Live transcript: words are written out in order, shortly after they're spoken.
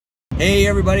Hey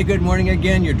everybody, good morning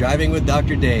again. You're driving with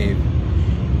Dr. Dave.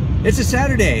 It's a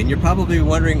Saturday and you're probably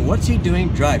wondering, what's he doing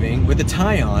driving with a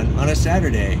tie on a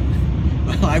Saturday?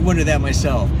 Well, I wondered that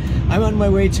myself. I'm on my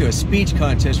way to a speech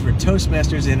contest for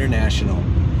Toastmasters International.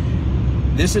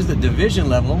 This is the division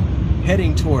level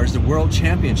heading towards the World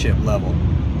Championship level,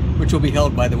 which will be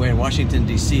held, by the way, in Washington,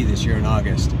 D.C. this year in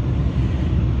August.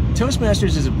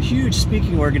 Toastmasters is a huge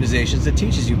speaking organization that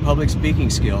teaches you public speaking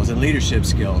skills and leadership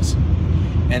skills.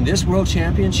 And this World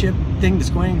Championship thing that's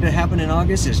going to happen in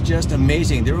August is just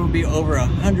amazing. There will be over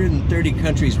 130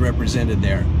 countries represented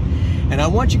there. And I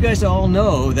want you guys to all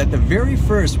know that the very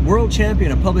first world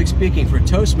champion of public speaking for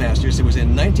Toastmasters, it was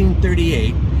in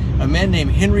 1938, a man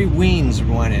named Henry Weens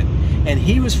won it. And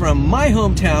he was from my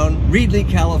hometown, Reedley,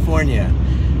 California.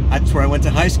 That's where I went to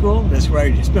high school. That's where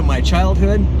I spent my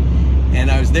childhood. And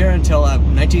I was there until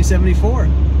 1974.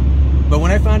 But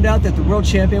when I found out that the world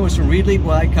champion was from Reedley,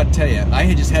 well, I can't tell you. I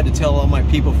had just had to tell all my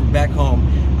people from back home.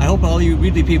 I hope all you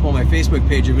Reedley people on my Facebook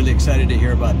page are really excited to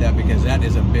hear about that, because that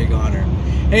is a big honor.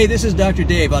 Hey, this is Dr.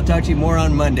 Dave. I'll talk to you more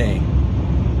on Monday.